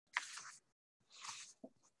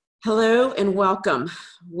Hello and welcome.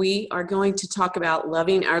 We are going to talk about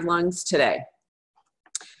loving our lungs today.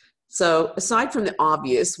 So aside from the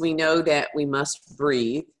obvious, we know that we must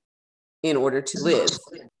breathe in order to live.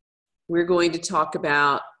 We're going to talk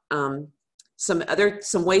about some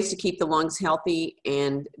ways to keep the lungs healthy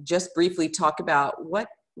and just briefly talk about what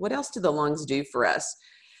else do the lungs do for us.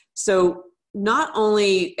 So not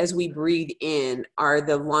only as we breathe in are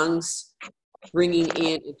the lungs bringing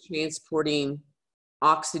in and transporting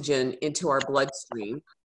oxygen into our bloodstream,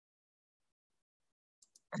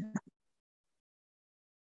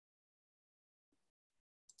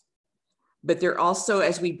 but they're also,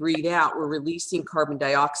 as we breathe out, we're releasing carbon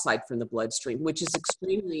dioxide from the bloodstream, which is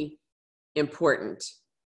extremely important.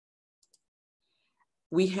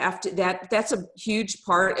 We have to, that's a huge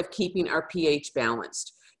part of keeping our pH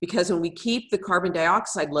balanced, because when we keep the carbon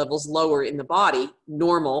dioxide levels lower in the body,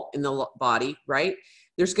 normal in the body, right,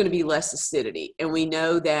 there's going to be less acidity. And we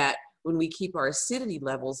know that when we keep our acidity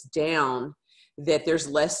levels down, that there's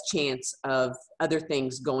less chance of other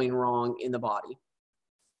things going wrong in the body.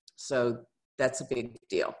 So that's a big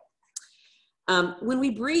deal. When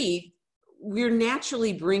we breathe, we're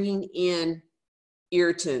naturally bringing in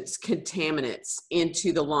irritants, contaminants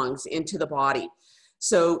into the lungs, into the body.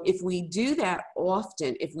 So if we do that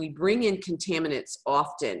often, if we bring in contaminants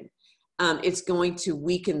often, it's going to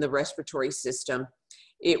weaken the respiratory system.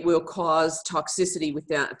 It will cause toxicity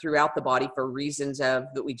throughout the body for reasons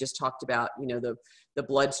that we just talked about, you know, the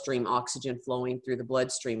bloodstream, oxygen flowing through the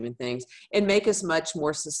bloodstream and things, and make us much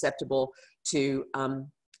more susceptible to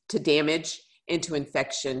damage and to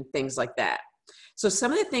infection, things like that. So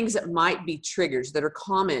some of the things that might be triggers that are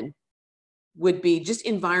common would be just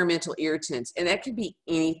environmental irritants, and that could be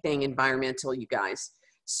anything environmental, you guys.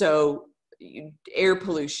 So air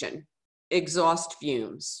pollution, exhaust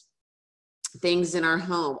fumes, things in our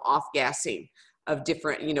home, off-gassing of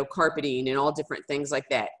different, you know, carpeting and all different things like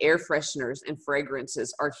that. Air fresheners and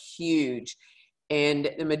fragrances are huge.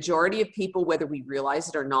 And the majority of people, whether we realize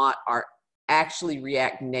it or not, are actually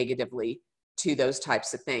react negatively to those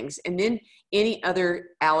types of things. And then any other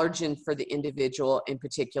allergen for the individual in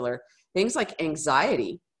particular, things like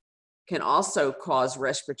anxiety can also cause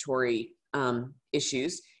respiratory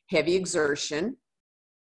issues, heavy exertion,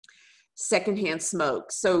 secondhand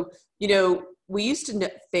smoke. So, you know, we used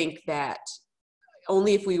to think that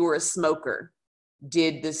only if we were a smoker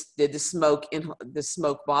did the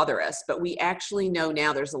smoke bother us. But we actually know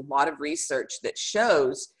now there's a lot of research that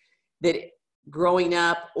shows that growing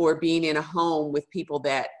up or being in a home with people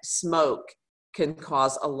that smoke can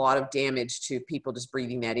cause a lot of damage to people just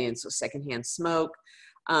breathing that in. So secondhand smoke,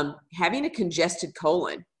 having a congested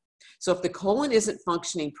colon. So if the colon isn't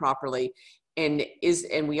functioning properly and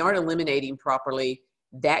we aren't eliminating properly,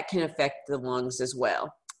 that can affect the lungs as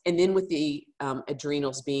well. And then with the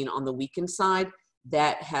adrenals being on the weakened side,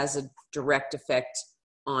 that has a direct effect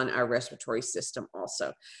on our respiratory system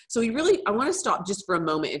also. So I want to stop just for a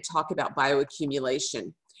moment and talk about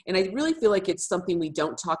bioaccumulation. And I really feel like it's something we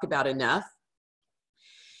don't talk about enough.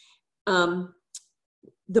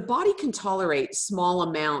 The body can tolerate small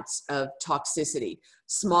amounts of toxicity,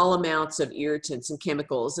 small amounts of irritants and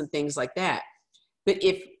chemicals and things like that. But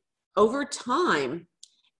if over time,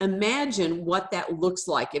 imagine what that looks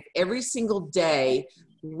like if every single day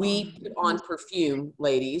we put on perfume,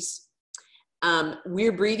 ladies.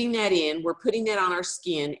 We're breathing that in, we're putting that on our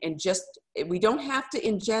skin, and we don't have to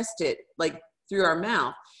ingest it like through our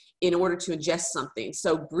mouth in order to ingest something.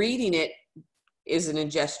 So breathing it is an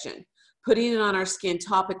ingestion. Putting it on our skin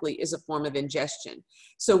topically is a form of ingestion.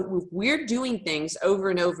 So if we're doing things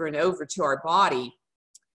over and over and over to our body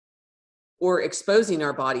or exposing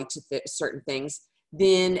our body to certain things,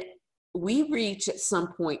 then we reach at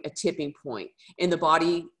some point a tipping point and the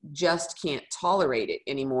body just can't tolerate it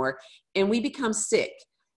anymore. And we become sick.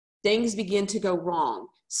 Things begin to go wrong.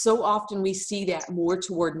 So often we see that more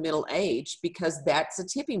toward middle age because that's a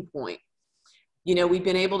tipping point. You know, we've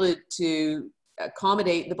been able to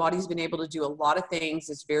accommodate, the body's been able to do a lot of things.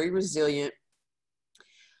 It's very resilient,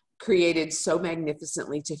 created so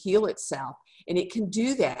magnificently to heal itself. And it can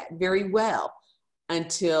do that very well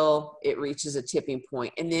until it reaches a tipping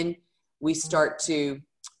point. And then we start to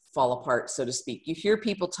fall apart, so to speak. You hear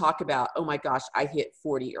people talk about, oh my gosh, I hit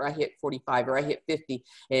 40 or I hit 45 or I hit 50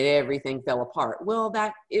 and everything fell apart. Well,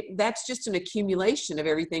 that's just an accumulation of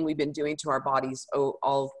everything we've been doing to our bodies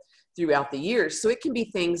all throughout the years. So it can be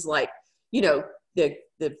things like, you know, the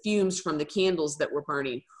fumes from the candles that we're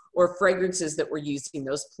burning or fragrances that we're using,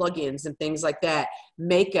 those plug-ins and things like that,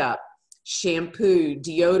 makeup, shampoo,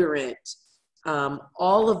 deodorant,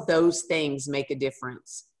 all of those things make a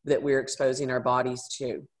difference that we're exposing our bodies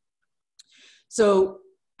to. So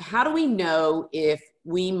how do we know if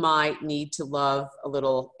we might need to love a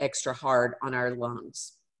little extra hard on our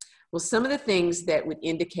lungs? Well, some of the things that would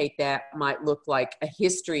indicate that might look like a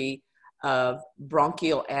history of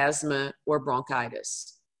bronchial asthma or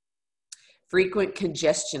bronchitis, frequent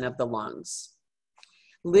congestion of the lungs,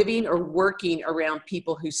 living or working around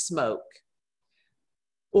people who smoke,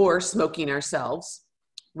 or smoking ourselves,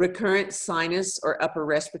 recurrent sinus or upper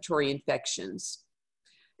respiratory infections,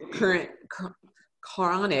 chronic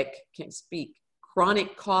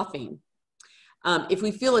coughing. If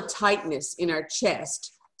we feel a tightness in our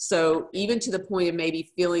chest, so even to the point of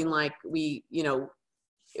maybe feeling like we're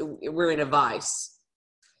in a vice,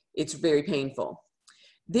 it's very painful.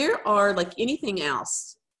 There are, like anything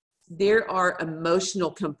else, there are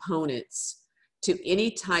emotional components to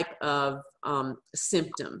any type of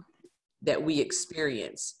symptom that we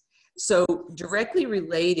experience. So directly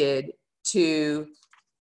related to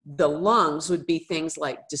the lungs would be things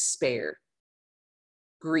like despair,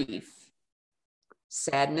 grief,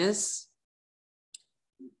 sadness,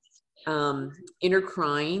 inner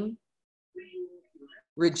crying,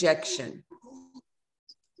 rejection.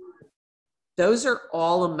 Those are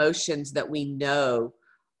all emotions that we know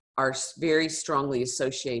are very strongly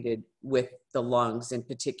associated with the lungs in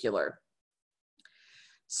particular.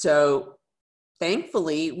 So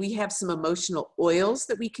thankfully, we have some emotional oils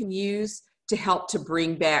that we can use to help to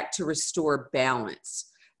bring back, to restore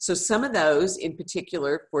balance. So some of those in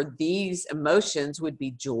particular for these emotions would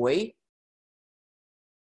be joy,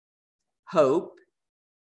 hope,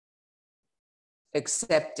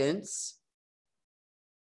 acceptance,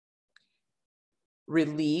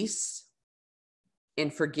 release,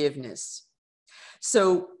 and forgiveness.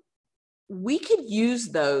 So we could use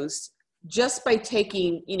those just by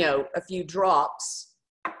taking, a few drops,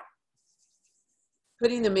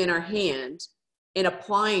 putting them in our hand and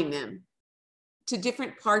applying them to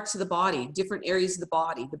different parts of the body, different areas of the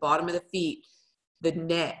body, the bottom of the feet, the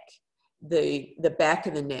neck, the back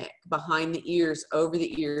of the neck, behind the ears, over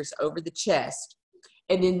the chest.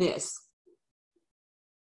 And then this,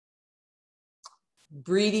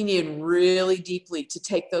 breathing in really deeply to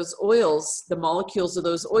take those oils, the molecules of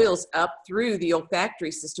those oils, up through the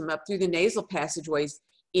olfactory system, up through the nasal passageways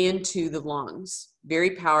into the lungs.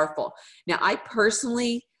 Very powerful. Now, I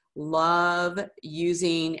personally love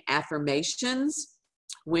using affirmations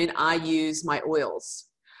when I use my oils.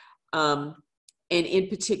 And in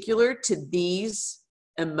particular to these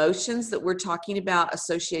emotions that we're talking about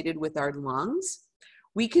associated with our lungs,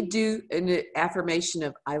 we could do an affirmation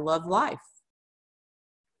of, I love life.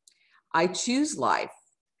 I choose life.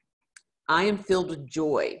 I am filled with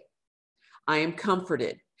joy. I am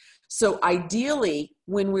comforted. So ideally,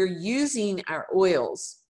 when we're using our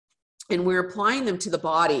oils and we're applying them to the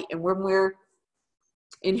body, and when we're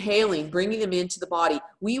inhaling, bringing them into the body,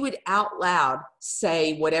 we would out loud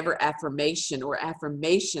say whatever affirmation or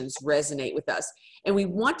affirmations resonate with us. And we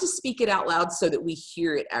want to speak it out loud so that we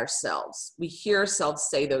hear it ourselves. We hear ourselves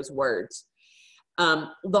say those words. A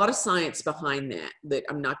lot of science behind that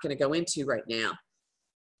I'm not going to go into right now.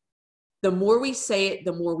 The more we say it,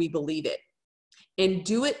 the more we believe it. And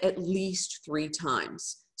do it at least 3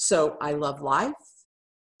 times. So I love life.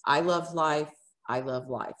 I love life. I love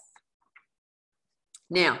life.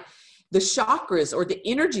 Now, the chakras, or the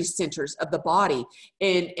energy centers of the body,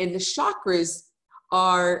 and the chakras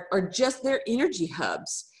are just their energy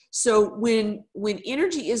hubs. So when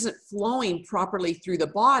energy isn't flowing properly through the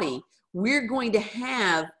body, we're going to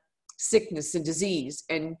have sickness and disease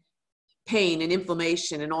and pain and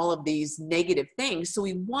inflammation and all of these negative things. So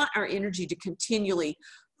we want our energy to continually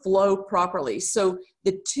flow properly. So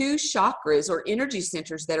the 2 chakras or energy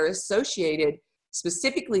centers that are associated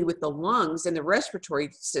specifically with the lungs and the respiratory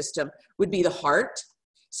system would be the heart.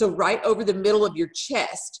 So right over the middle of your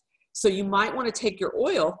chest. So you might want to take your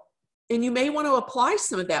oil and you may want to apply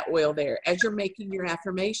some of that oil there as you're making your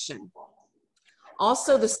affirmation.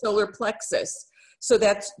 Also the solar plexus. So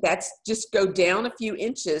that's just go down a few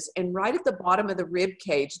inches and right at the bottom of the rib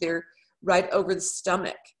cage there, right over the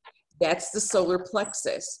stomach. That's the solar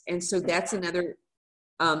plexus. And so that's another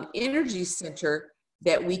energy center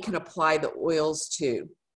that we can apply the oils to.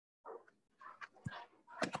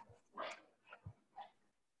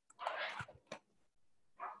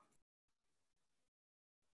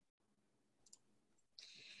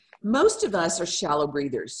 Most of us are shallow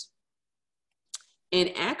breathers.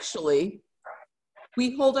 And actually,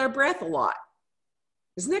 we hold our breath a lot.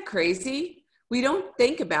 Isn't that crazy? We don't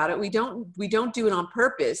think about it. We don't do it on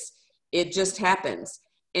purpose. It just happens.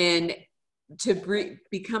 And to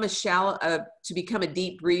become a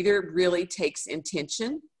deep breather really takes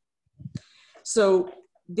intention. So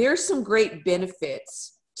there's some great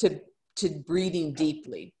benefits to breathing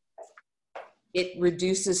deeply. It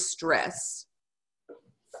reduces stress.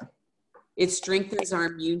 It strengthens our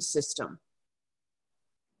immune system.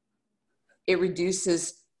 It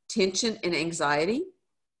reduces tension and anxiety.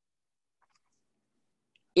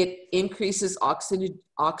 It increases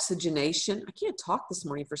oxygenation. I can't talk this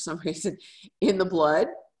morning for some reason, in the blood.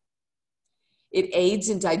 It aids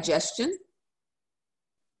in digestion.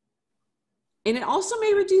 And it also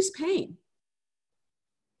may reduce pain.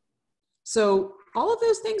 So all of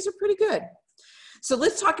those things are pretty good. So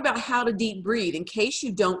let's talk about how to deep breathe in case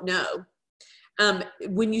you don't know.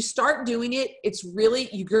 When you start doing it, it's really,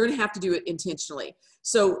 you're going to have to do it intentionally.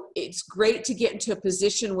 So it's great to get into a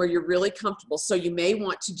position where you're really comfortable. So you may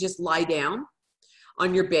want to just lie down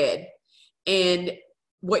on your bed. And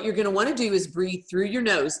what you're going to want to do is breathe through your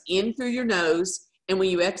nose, in through your nose. And when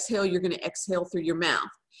you exhale, you're going to exhale through your mouth.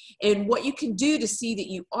 And what you can do to see that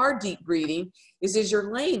you are deep breathing is as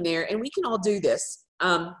you're laying there, and we can all do this,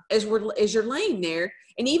 as you're laying there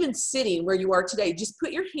and even sitting where you are today, just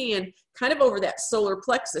put your hand kind of over that solar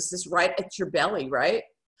plexus, this right at your belly, right?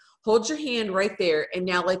 Hold your hand right there. And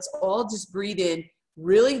now let's all just breathe in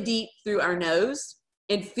really deep through our nose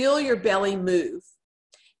and feel your belly move.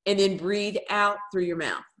 And then breathe out through your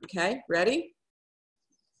mouth. Okay, ready?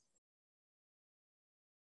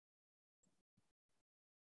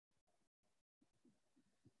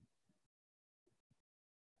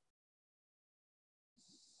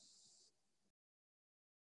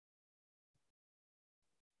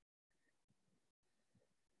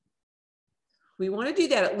 We want to do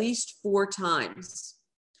that at least 4 times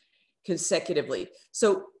consecutively.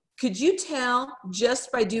 So could you tell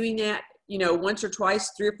just by doing that, you know, once or twice,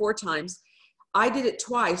 3 or 4 times? I did it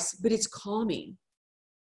twice, but it's calming.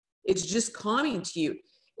 It's just calming to you.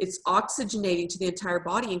 It's oxygenating to the entire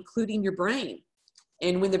body, including your brain.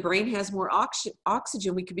 And when the brain has more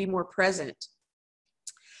oxygen, we can be more present.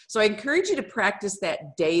 So I encourage you to practice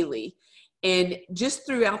that daily. And just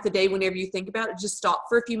throughout the day, whenever you think about it, just stop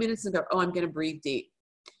for a few minutes and go, oh, I'm going to breathe deep,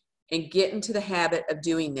 and get into the habit of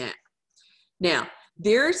doing that. Now,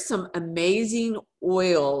 there's some amazing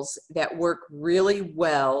oils that work really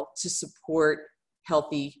well to support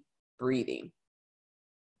healthy breathing.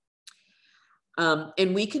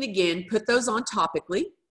 And we can, again, put those on topically.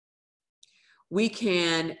 We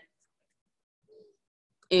can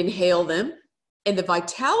inhale them. And the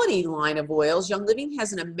Vitality line of oils, Young Living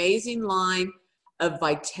has an amazing line of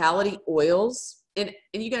Vitality oils. And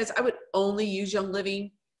you guys, I would only use Young Living.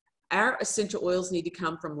 Our essential oils need to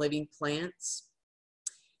come from living plants.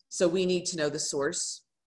 So we need to know the source.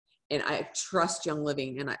 And I trust Young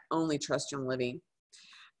Living, and I only trust Young Living.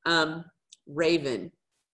 Raven,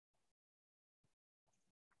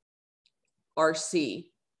 RC,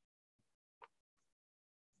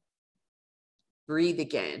 Breathe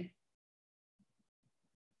Again,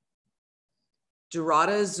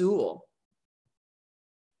 Dorada Azul,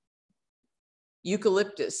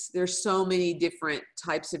 eucalyptus. There's so many different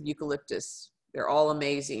types of eucalyptus. They're all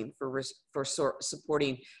amazing for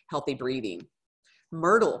supporting healthy breathing.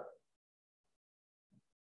 Myrtle,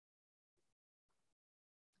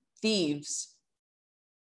 Thieves,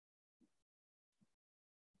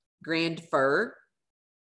 Grand Fir.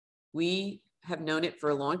 We have known it for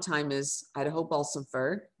a long time as Idaho Balsam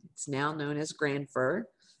Fir. It's now known as Grand Fir.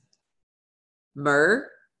 Myrrh,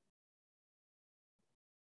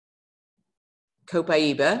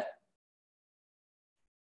 Copaiba,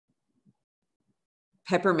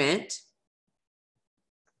 Peppermint,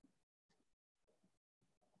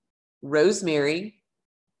 Rosemary,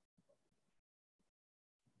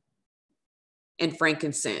 and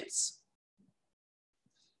frankincense.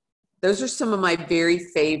 Those are some of my very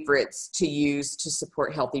favorites to use to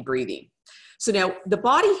support healthy breathing. So now the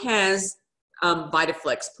body has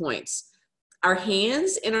VitaFlex points. Our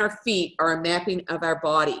hands and our feet are a mapping of our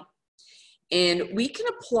body. And we can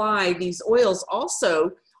apply these oils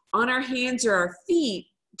also on our hands or our feet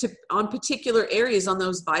on particular areas on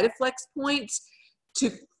those VitaFlex points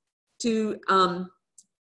to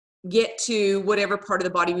get to whatever part of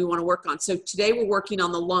the body we want to work on. So today we're working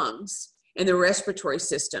on the lungs and the respiratory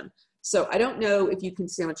system. So I don't know if you can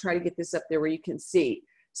see, I'm going to try to get this up there where you can see.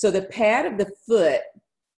 So the pad of the foot,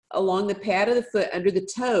 along the pad of the foot under the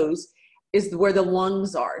toes, is where the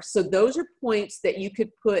lungs are. So those are points that you could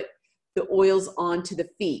put the oils onto the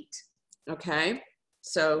feet, okay?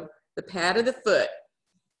 So the pad of the foot,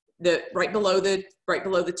 right below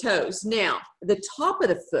the toes. Now, the top of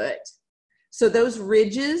the foot, so those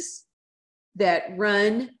ridges that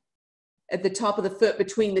run at the top of the foot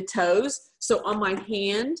between the toes. So on my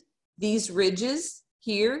hand, these ridges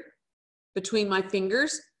here between my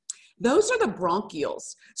fingers, Those are the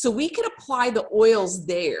bronchioles. So we can apply the oils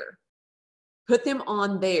there, put them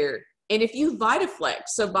on there. And if you VitaFlex,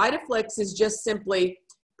 so VitaFlex is just simply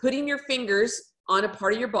putting your fingers on a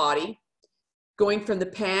part of your body, going from the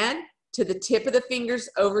pad to the tip of the fingers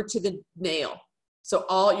over to the nail. So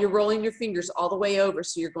you're rolling your fingers all the way over.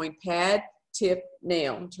 So you're going pad, tip,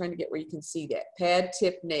 nail. I'm trying to get where you can see that. Pad,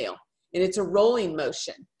 tip, nail. And it's a rolling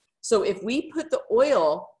motion. So if we put the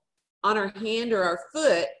oil on our hand or our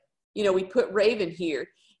foot, you know, we put Raven here,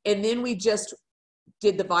 and then we just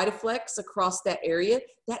did the VitaFlex across that area,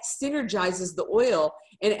 that synergizes the oil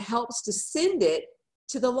and it helps to send it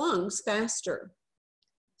to the lungs faster.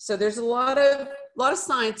 So there's a lot of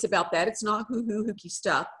science about that. It's not hooky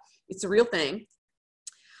stuff. It's a real thing.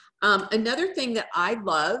 Another thing that I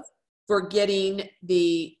love for getting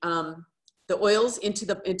the oils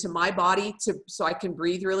into my body so I can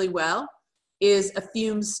breathe really well is a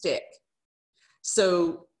fume stick.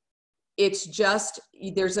 So it's just,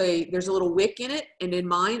 there's a little wick in it, and in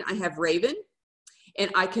mine I have Raven,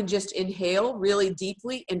 and I can just inhale really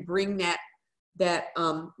deeply and bring that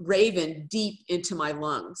Raven deep into my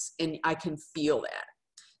lungs, and I can feel that.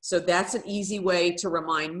 So that's an easy way to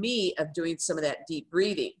remind me of doing some of that deep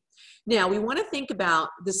breathing. Now we want to think about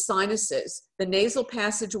the sinuses, the nasal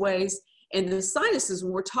passageways, and the sinuses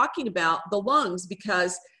when we're talking about the lungs,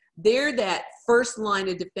 because they're that first line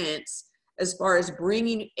of defense as far as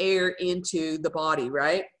bringing air into the body,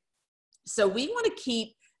 right? So we want to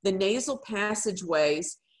keep the nasal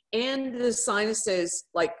passageways and the sinuses,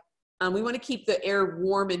 like we want to keep the air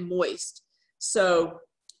warm and moist. So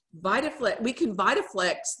we can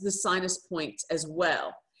VitaFlex the sinus points as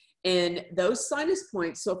well. And those sinus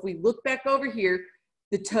points, so if we look back over here,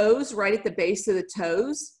 the toes, right at the base of the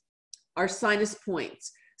toes, are sinus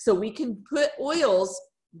points. So we can put oils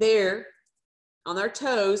there on our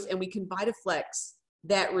toes, and we can VitaFlex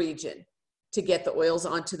that region to get the oils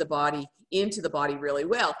into the body really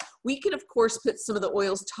well. We can, of course, put some of the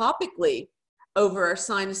oils topically over our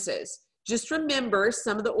sinuses. Just remember,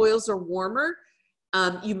 some of the oils are warmer.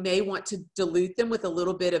 You may want to dilute them with a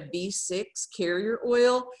little bit of B6 carrier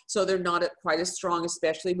oil, so they're not quite as strong,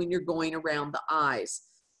 especially when you're going around the eyes.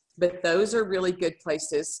 But those are really good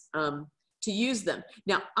places to use them.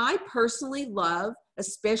 Now, I personally love,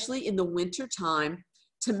 especially in the winter time,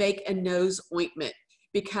 to make a nose ointment,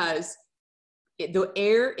 because the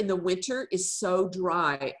air in the winter is so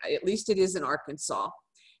dry, at least it is in Arkansas,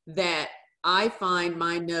 that I find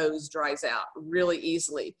my nose dries out really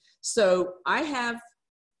easily. So I have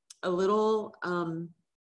a little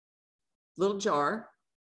jar.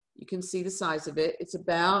 You can see the size of it. It's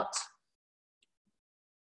about,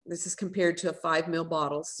 this is compared to a 5 ml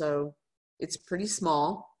bottle, so it's pretty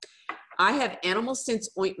small. I have Animal Sense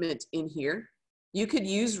ointment in here. You could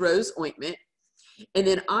use rose ointment. And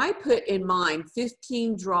then I put in mine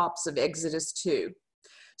 15 drops of Exodus 2.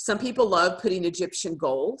 Some people love putting Egyptian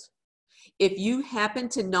gold. If you happen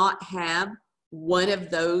to not have one of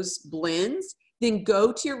those blends, then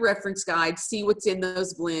go to your reference guide, see what's in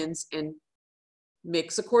those blends, and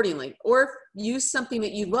mix accordingly. Or use something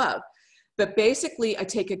that you love. But basically, I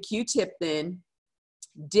take a Q-tip then,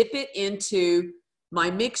 dip it into my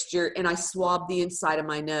mixture, and I swab the inside of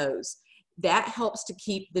my nose. That helps to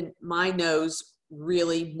keep my nose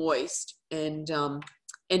really moist, and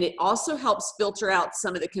it also helps filter out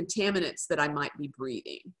some of the contaminants that I might be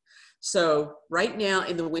breathing. So right now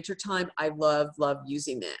in the wintertime, I love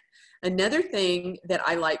using that. Another thing that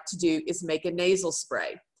I like to do is make a nasal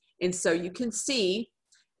spray. And so you can see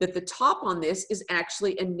that the top on this is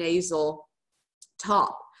actually a nasal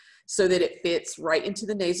top, so that it fits right into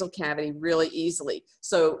the nasal cavity really easily.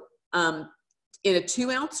 So in a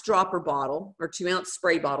 2-ounce dropper bottle, or 2-ounce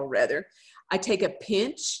spray bottle rather, I take a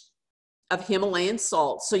pinch of Himalayan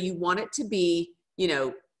salt. So you want it to be, you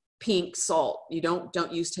know, pink salt. You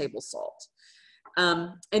don't use table salt.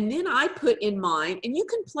 And then I put in mine, and you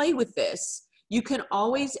can play with this. You can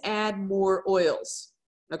always add more oils,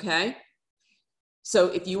 okay? So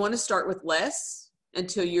if you want to start with less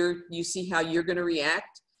until you see how you're going to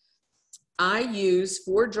react, I use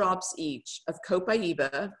 4 drops each of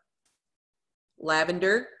copaiba,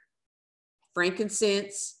 lavender,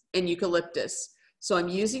 frankincense, and eucalyptus. So I'm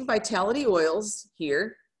using Vitality oils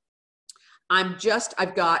here.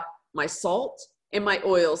 I've got my salt and my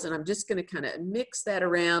oils, and I'm just going to kind of mix that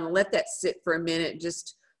around, let that sit for a minute,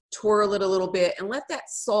 just twirl it a little bit, and let that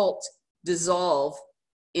salt dissolve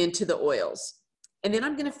into the oils. And then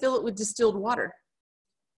I'm going to fill it with distilled water.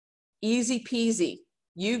 Easy peasy.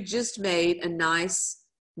 You've just made a nice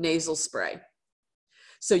nasal spray.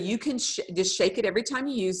 So you can just shake it every time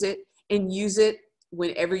you use it, and use it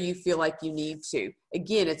whenever you feel like you need to.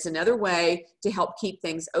 Again, it's another way to help keep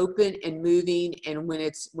things open and moving. And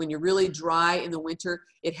when you're really dry in the winter,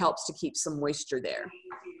 it helps to keep some moisture there.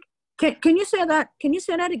 Can you say that? Can you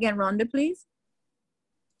say that again, Rhonda, please?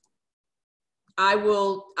 I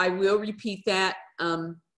will repeat that.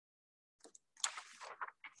 A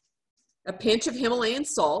pinch of Himalayan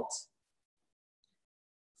salt,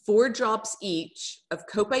 4 drops each of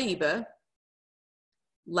copaiba,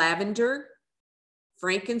 lavender,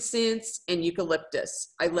 frankincense, and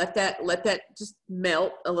eucalyptus. I let that just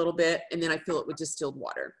melt a little bit, and then I fill it with distilled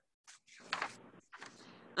water.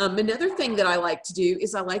 Another thing that I like to do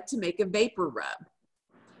is I like to make a vapor rub.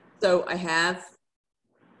 So I have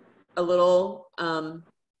a little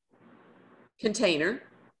container.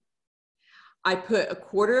 I put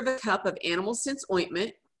 1/4 cup of Animal Sense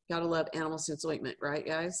ointment. Gotta love Animal Sense ointment, right,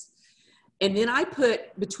 guys? And then I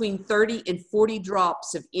put between 30 and 40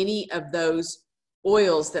 drops of any of those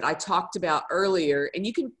oils that I talked about earlier. And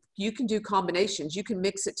you can do combinations. You can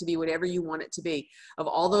mix it to be whatever you want it to be, of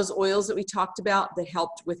all those oils that we talked about that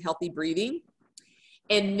helped with healthy breathing.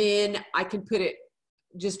 And then I can put it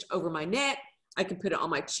just over my neck. I can put it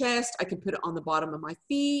on my chest. I can put it on the bottom of my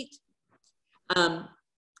feet.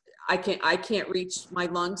 I can't reach my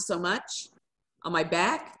lungs so much on my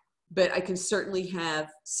back, but I can certainly have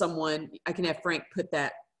I can have Frank put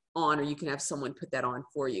that on, or you can have someone put that on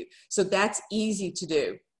for you. So that's easy to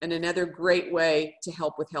do, and another great way to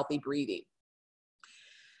help with healthy breathing.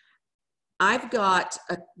 I've got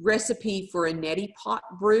a recipe for a neti pot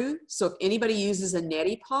brew. So if anybody uses a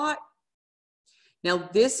neti pot, now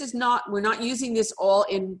we're not using this all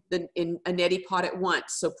in a neti pot at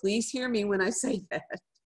once. So please hear me when I say that.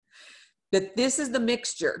 But this is the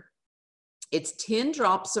mixture. It's 10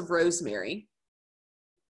 drops of rosemary,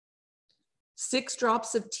 6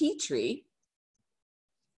 drops of tea tree,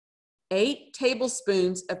 8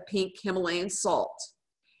 tablespoons of pink Himalayan salt.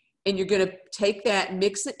 And you're going to take that,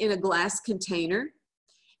 mix it in a glass container,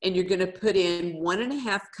 and you're going to put in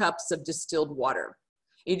 1.5 cups of distilled water.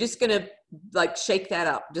 You're just going to like shake that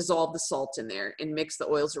up, dissolve the salt in there, and mix the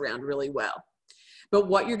oils around really well. But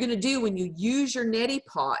what you're going to do when you use your neti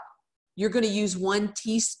pot, you're going to use 1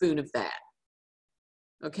 teaspoon of that.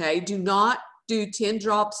 Okay, do not do 10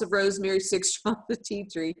 drops of rosemary, 6 drops of tea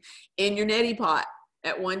tree in your neti pot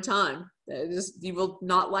at one time. You will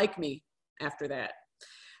not like me after that.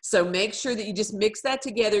 So make sure that you just mix that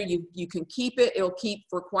together. You can keep it. It'll keep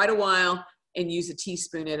for quite a while, and use a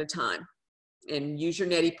teaspoon at a time. And use your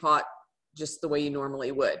neti pot just the way you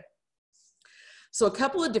normally would. So a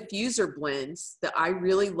couple of diffuser blends that I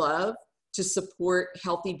really love to support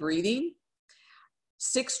healthy breathing.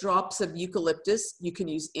 6 drops of eucalyptus, you can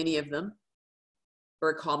use any of them, or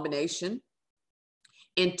a combination,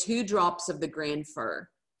 and 2 drops of the grand fir.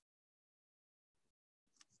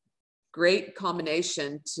 Great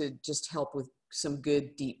combination to just help with some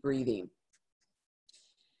good deep breathing.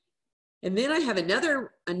 And then I have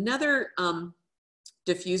another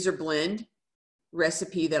diffuser blend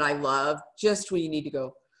recipe that I love, just when you need to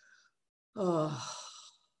go, oh,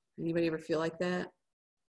 anybody ever feel like that?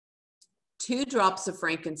 2 drops of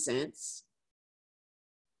frankincense,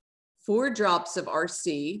 4 drops of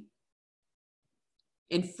RC,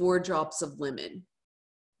 and 4 drops of lemon.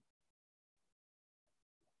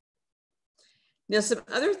 Now, some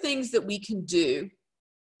other things that we can do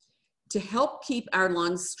to help keep our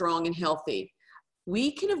lungs strong and healthy.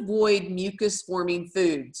 We can avoid mucus-forming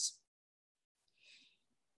foods.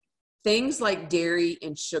 Things like dairy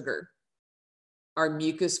and sugar are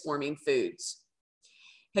mucus-forming foods.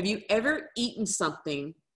 Have you ever eaten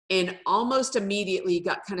something and almost immediately you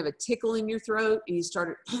got kind of a tickle in your throat and you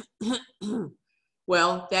started,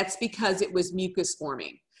 well, that's because it was mucus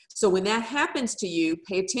forming. So when that happens to you,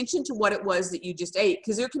 pay attention to what it was that you just ate,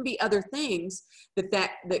 because there can be other things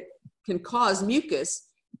that can cause mucus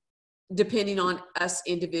depending on us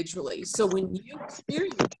individually. So when you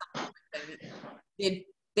experience something, then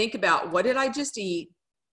think about, what did I just eat?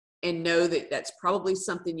 And know that that's probably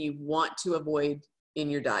something you want to avoid in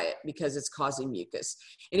your diet because it's causing mucus.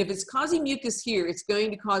 And if it's causing mucus here, it's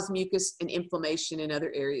going to cause mucus and inflammation in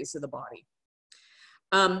other areas of the body.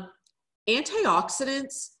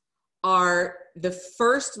 Antioxidants are the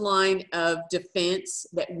first line of defense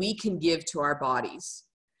that we can give to our bodies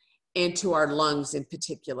and to our lungs in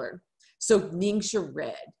particular. So Ningxia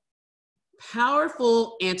Red,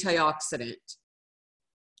 powerful antioxidant,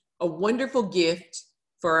 a wonderful gift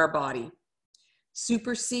for our body.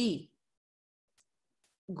 Super C,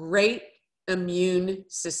 great immune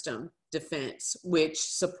system defense, which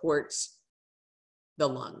supports the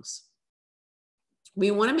lungs.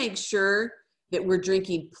 We want to make sure that we're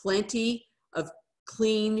drinking plenty of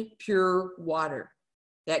clean, pure water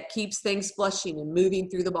that keeps things flushing and moving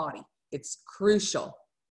through the body. It's crucial.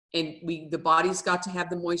 And the body's got to have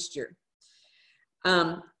the moisture.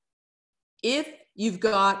 If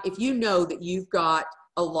you know that you've got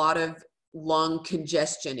a lot of lung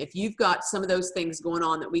congestion, if you've got some of those things going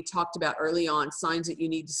on that we talked about early on, signs that you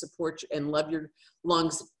need to support and love your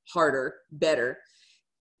lungs harder, better,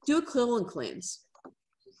 do a colon cleanse.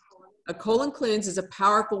 A colon cleanse is a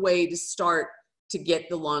powerful way to start to get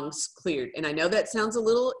the lungs cleared. And I know that sounds a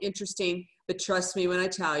little interesting, but trust me when I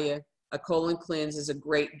tell you, a colon cleanse is a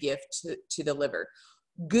great gift to the liver.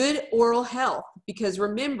 Good oral health, because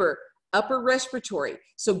remember, upper respiratory.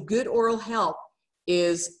 So good oral health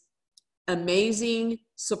is amazing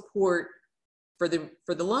support for the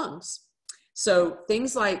lungs. So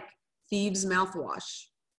things like Thieves mouthwash,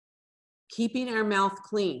 keeping our mouth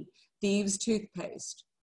clean, Thieves toothpaste,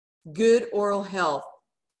 good oral health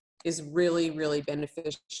is really, really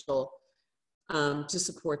beneficial to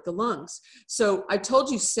support the lungs. So I told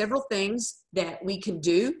you several things that we can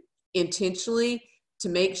do intentionally to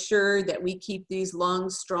make sure that we keep these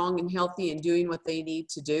lungs strong and healthy and doing what they need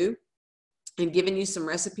to do, and giving you some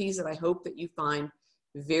recipes that I hope that you find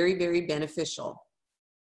very, very beneficial.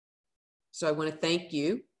 So I want to thank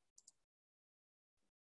you